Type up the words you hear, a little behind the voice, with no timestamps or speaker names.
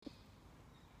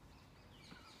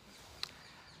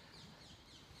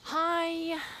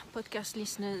podcast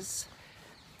listeners.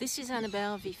 This is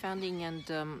Annabelle, the founding and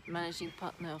managing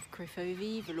partner of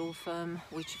Crefovi, the law firm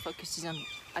which focuses on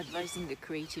advising the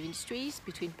creative industries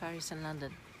between Paris and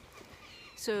London.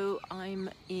 So I'm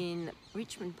in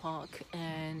Richmond Park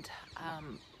and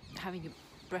having a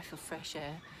breath of fresh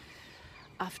air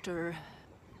after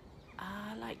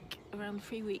around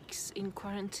 3 weeks in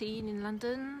quarantine in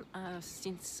London,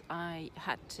 since I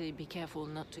had to be careful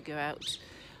not to go out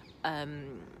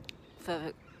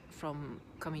further from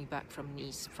coming back from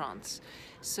Nice, France.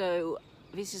 So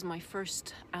this is my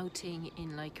first outing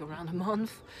in around a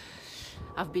month.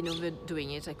 I've been overdoing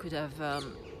it. I could have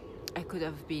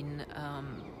been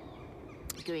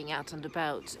going out and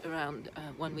about around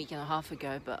 1 week and a half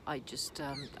ago, but I just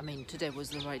today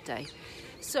was the right day.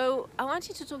 So I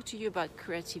wanted to talk to you about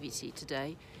creativity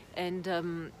today,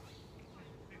 and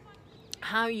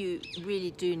how you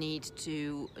really do need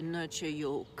to nurture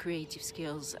your creative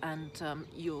skills and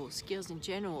your skills in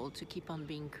general to keep on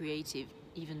being creative,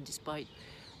 even despite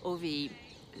all the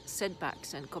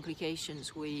setbacks and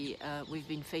complications we've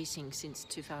been facing since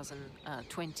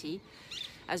 2020.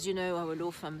 As you know, our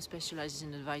law firm specializes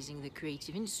in advising the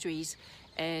creative industries,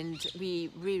 and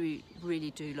we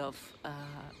really do love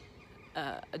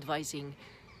advising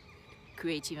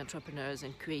creative entrepreneurs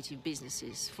and creative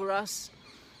businesses. For us,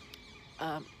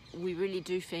 we really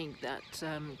do think that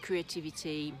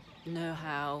creativity,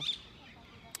 know-how,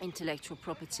 intellectual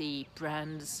property,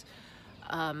 brands,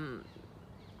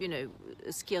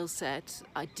 skill set,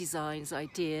 designs,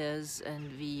 ideas,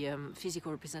 and the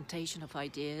physical representation of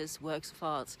ideas, works of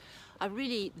art, are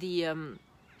really the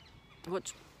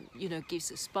what gives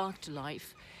a spark to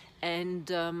life. And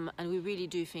we really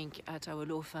do think at our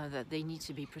law firm that they need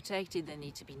to be protected, they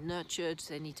need to be nurtured,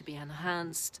 they need to be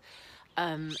enhanced,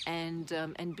 and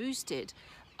boosted.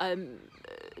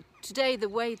 Today, the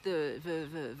way the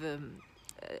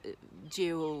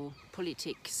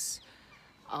geopolitics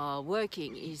are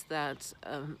working is that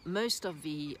most of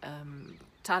the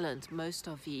talent, most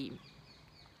of the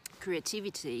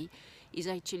creativity is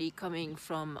actually coming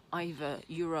from either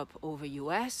Europe or the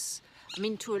US.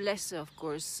 To a lesser, of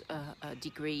course,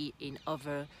 degree in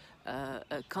other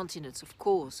continents, of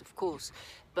course,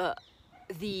 but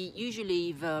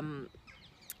usually the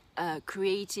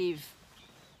creative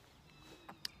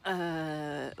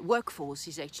workforce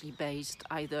is actually based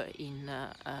either in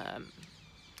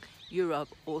Europe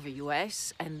or the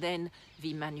US, and then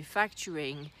the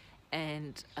manufacturing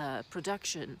and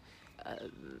production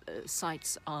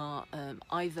sites are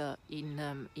either in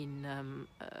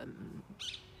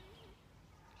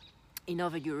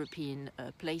other European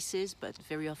places, but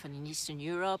very often in Eastern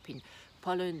Europe, in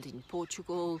Poland, in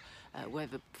Portugal, where,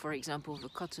 for example, the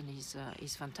cotton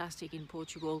is fantastic in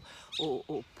Portugal,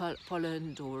 or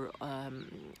Poland, or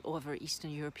other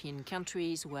Eastern European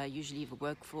countries, where usually the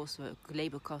workforce, the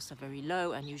labor costs are very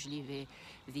low, and usually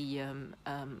the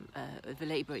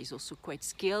labor is also quite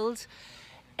skilled,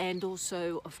 and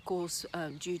also, of course,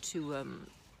 due to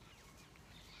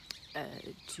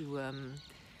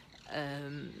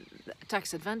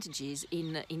tax advantages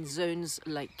in zones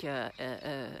like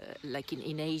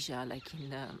in Asia,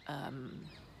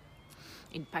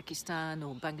 in Pakistan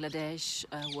or Bangladesh,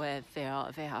 where there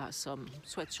are some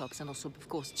sweatshops, and also, of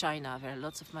course, China. There are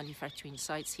lots of manufacturing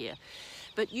sites here,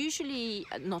 but usually,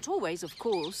 not always, of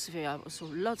course. There are also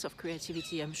lots of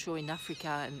creativity, I'm sure, in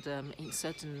Africa and in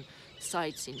certain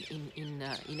sites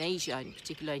in Asia, in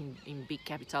particular in big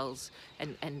capitals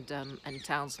and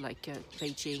towns like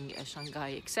Beijing,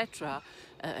 Shanghai, etc.,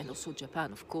 and also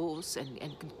Japan, of course,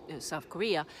 and South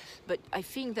Korea. But I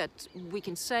think that we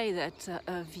can say that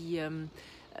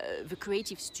the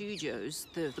creative studios,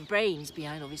 the brains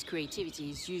behind all this creativity,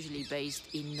 is usually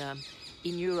based in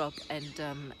Europe and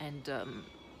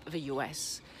the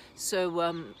US. So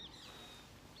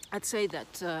I'd say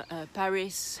that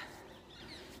Paris,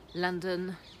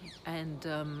 London, and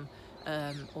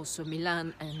also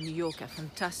Milan and New York are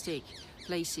fantastic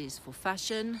places for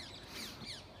fashion.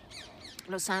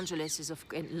 Los Angeles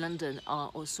and London are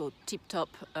also tip-top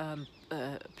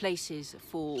places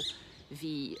for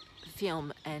the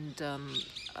film and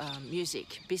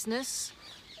music business,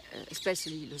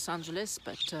 especially Los Angeles,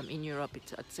 but in Europe,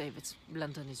 I'd say that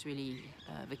London is really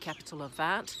the capital of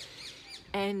that.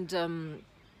 And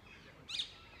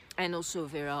also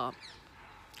there are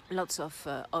lots of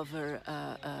other,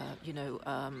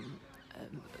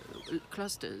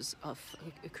 clusters of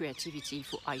creativity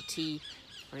for IT,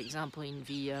 for example, in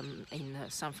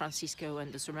San Francisco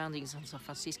and the surroundings of San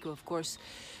Francisco, of course.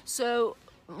 So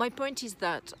my point is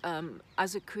that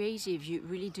as a creative, you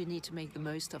really do need to make the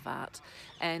most of that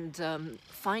and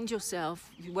find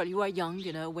yourself. Well, you are young,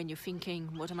 you know, when you're thinking,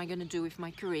 what am I going to do with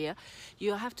my career?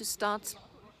 You have to start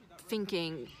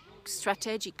thinking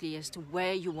strategically as to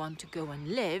where you want to go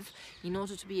and live in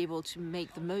order to be able to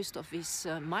make the most of these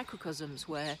microcosms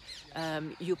where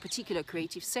your particular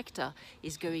creative sector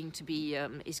is going to be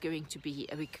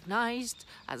recognized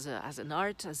as an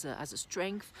art, as a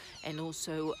strength, and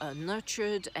also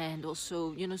nurtured and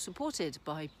also, you know, supported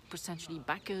by potentially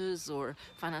backers or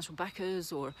financial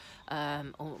backers or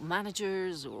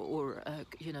managers or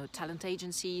you know, talent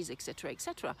agencies, etc.,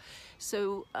 etc.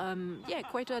 So yeah,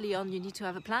 quite early on you need to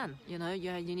have a plan. You know,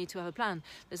 you need to have a plan.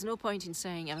 There's no point in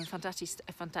saying I'm a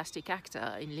fantastic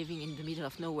actor in living in the middle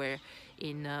of nowhere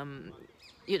in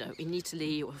you know, in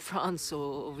Italy or France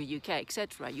or the UK,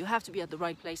 etc. You have to be at the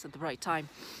right place at the right time,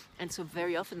 and so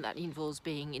very often that involves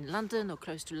being in London or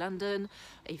close to London,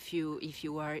 if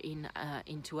you are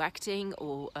into acting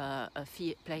or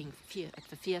playing at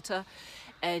the theatre.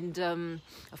 And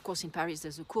of course in Paris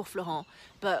there's a Cours Florent.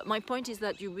 But my point is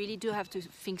that you really do have to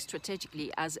think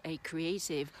strategically as a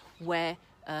creative where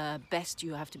best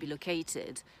you have to be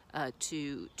located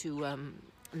to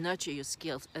nurture your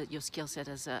skill set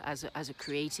as a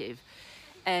creative.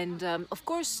 And of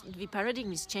course the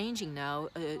paradigm is changing now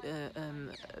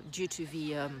due to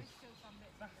the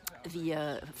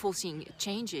forcing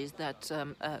changes that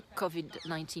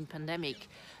COVID-19 pandemic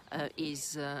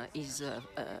is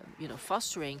you know,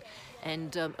 fostering,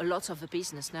 and a lot of the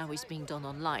business now is being done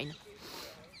online.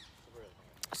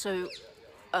 So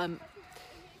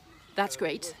that's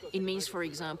great. It means, for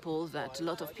example, that a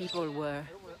lot of people were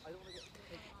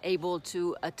able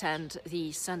to attend the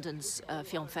Sundance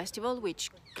Film Festival, which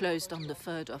closed on the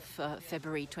 3rd of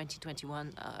February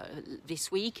 2021 this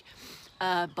week,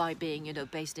 by being, you know,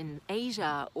 based in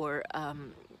Asia or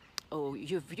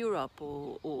Europe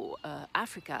or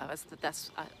Africa,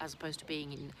 as opposed to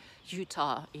being in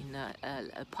Utah in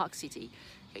Park City.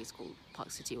 It's called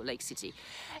Park City or Lake City.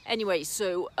 Anyway,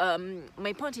 so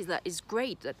my point is that it's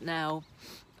great that now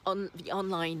on the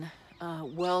online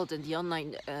world and the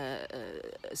online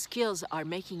skills are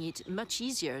making it much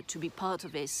easier to be part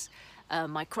of this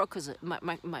microcosm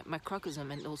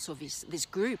and also this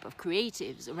group of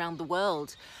creatives around the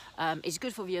world. It's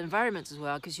good for the environment as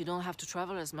well, because you don't have to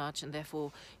travel as much, and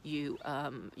therefore you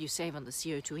save on the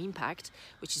CO2 impact,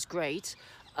 which is great.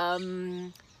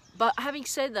 But having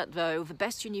said that, though, the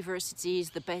best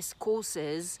universities, the best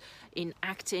courses in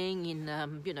acting, in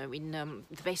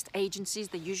the best agencies,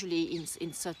 they're usually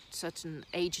in certain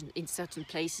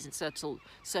places, in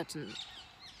certain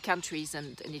countries,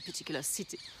 and in particular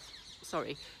city.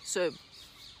 Sorry. So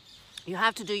you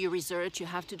have to do your research. You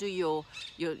have to do your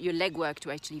legwork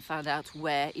to actually find out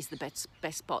where is the best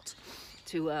spot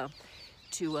to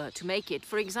make it.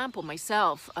 For example,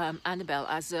 myself, Annabelle,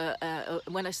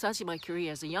 when I started my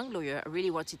career as a young lawyer, I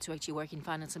really wanted to actually work in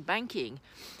finance and banking.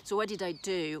 So what did I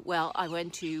do? Well, I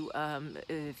went to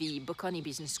the Bocconi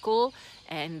Business School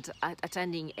and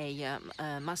attending a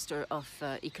Master of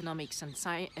Economics and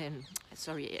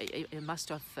a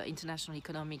Master of International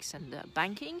Economics and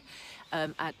Banking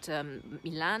at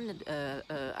Milan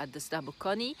at the Star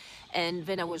Bocconi, and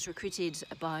then I was recruited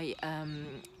by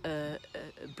a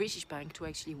British bank to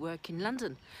actually work in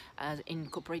London in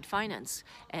corporate finance.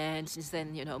 And since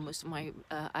then, you know, most of my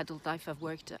adult life I've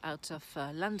worked out of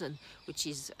London, which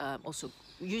is also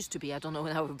used to be, I don't know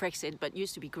now with Brexit, but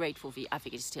used to be great for I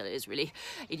think it still is really,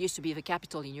 it used to be the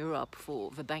capital in Europe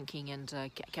for the banking and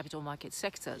capital market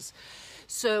sectors.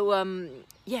 So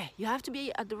yeah, you have to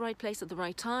be at the right place at the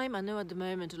right time. I know at the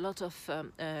moment a lot of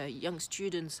young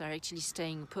students are actually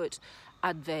staying put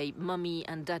at their mummy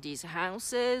and daddy's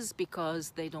houses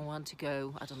because they don't want to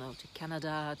go, I don't know, to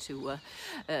Canada, to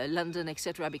London,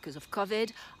 etc. because of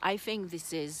COVID. I think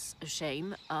this is a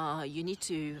shame. You need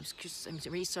to, I'm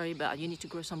really sorry, but you need to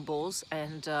grow some balls,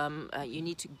 and you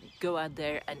need to go out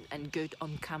there and go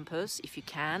on campus if you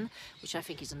can, which I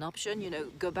think is an option. You know,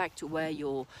 go back to where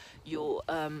your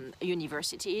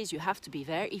university is. You have to be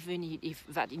there, even if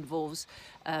that involves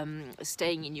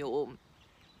staying in your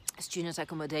student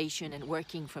accommodation and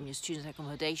working from your student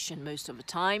accommodation most of the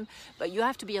time, but you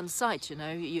have to be on site. You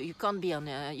know, you can't be on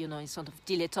in sort of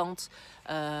dilettante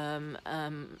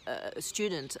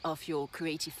student of your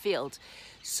creative field.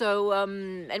 So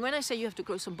and when I say you have to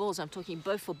grow some balls, I'm talking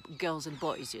both for girls and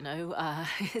boys. You know,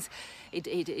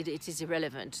 it is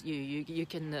irrelevant. You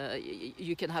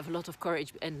can have a lot of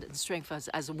courage and strength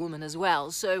as a woman as well.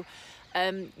 So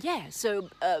yeah, so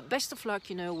best of luck,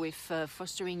 you know, with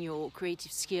fostering your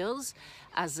creative skills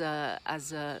as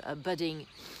a budding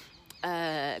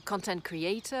content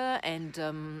creator, and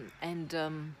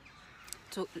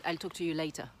I'll talk to you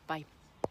later. Bye.